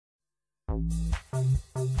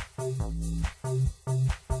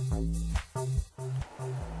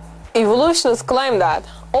Evolutionists claim that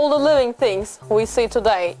all the living things we see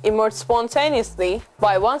today emerged spontaneously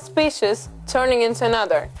by one species turning into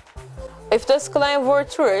another. If this claim were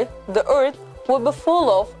true, the Earth would be full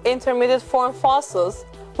of intermediate form fossils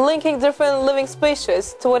linking different living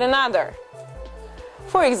species to one another.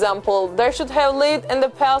 For example, there should have lived in the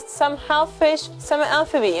past some half-fish,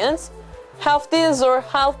 semi-amphibians, half-dinosaur,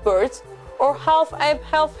 half-birds, or half-ape,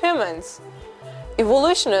 half-humans.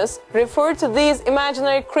 Evolutionists refer to these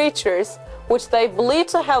imaginary creatures, which they believe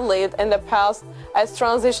to have lived in the past, as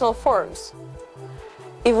transitional forms.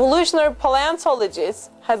 Evolutionary paleontologists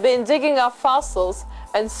have been digging up fossils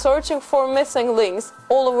and searching for missing links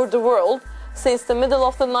all over the world since the middle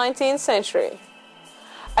of the 19th century.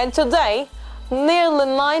 And today, nearly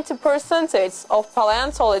 90% of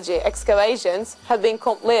paleontology excavations have been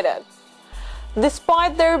completed.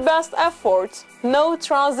 Despite their best efforts, no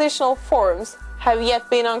transitional forms have yet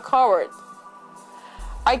been uncovered.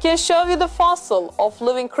 I can show you the fossil of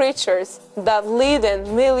living creatures that lived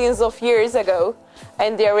in millions of years ago,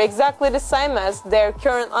 and they are exactly the same as their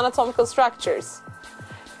current anatomical structures.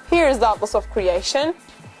 Here is the Atlas of Creation.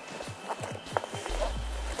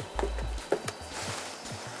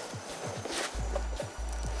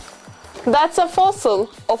 That's a fossil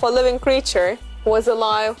of a living creature who was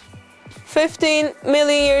alive 15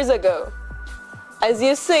 million years ago. As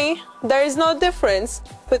you see, there is no difference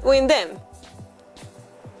between them.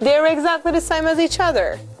 They are exactly the same as each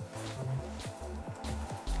other.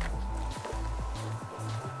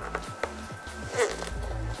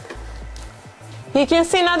 You can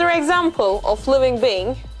see another example of living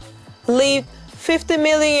being lived 50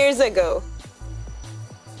 million years ago.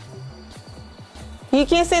 You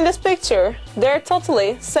can see in this picture, they are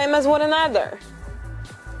totally same as one another.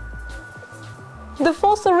 The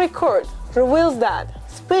fossil record reveals that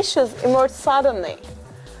species emerged suddenly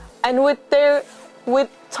and with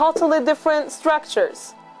totally different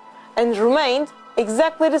structures and remained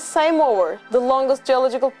exactly the same over the longest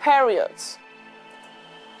geological periods.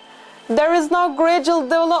 There is no gradual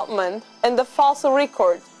development in the fossil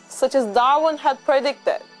record such as Darwin had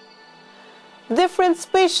predicted. Different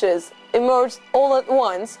species emerged all at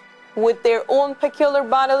once with their own peculiar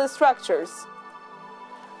bodily structures.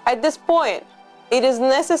 At this point, it is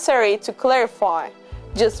necessary to clarify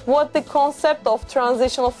just what the concept of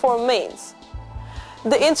transitional form means.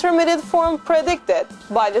 The intermediate form predicted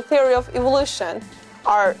by the theory of evolution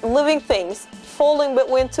are living things falling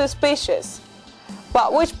between two species,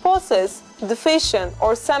 but which possess deficient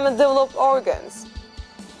or semi-developed organs.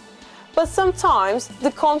 But sometimes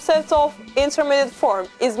the concept of intermediate form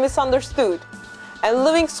is misunderstood, and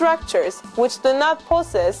living structures which do not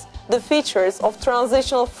possess the features of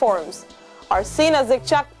transitional forms are seen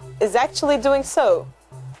as actually doing so.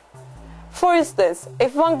 For instance,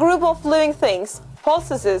 if one group of living things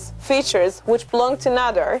possesses features which belong to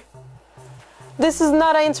another, this is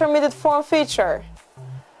not an intermediate form feature.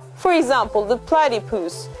 For example, the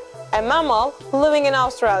platypus, a mammal living in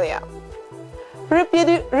Australia,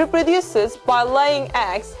 reproduces by laying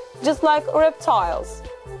eggs just like reptiles.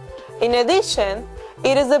 In addition,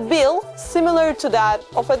 it has a bill similar to that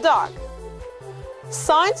of a dog.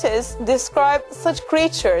 Scientists describe such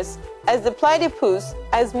creatures as the platypus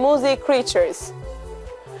as mosaic creatures.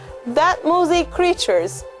 That mosaic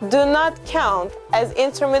creatures do not count as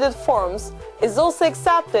intermediate forms is also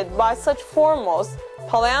accepted by such foremost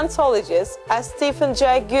paleontologists as Stephen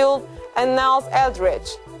Jay Gould and Niles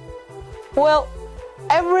Eldredge. Well,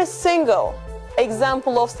 every single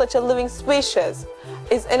example of such a living species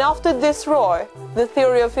is enough to destroy the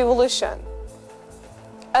theory of evolution.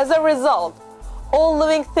 As a result, all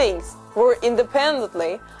living things were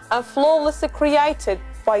independently and flawlessly created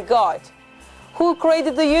by God, who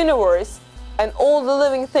created the universe and all the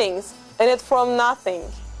living things in it from nothing.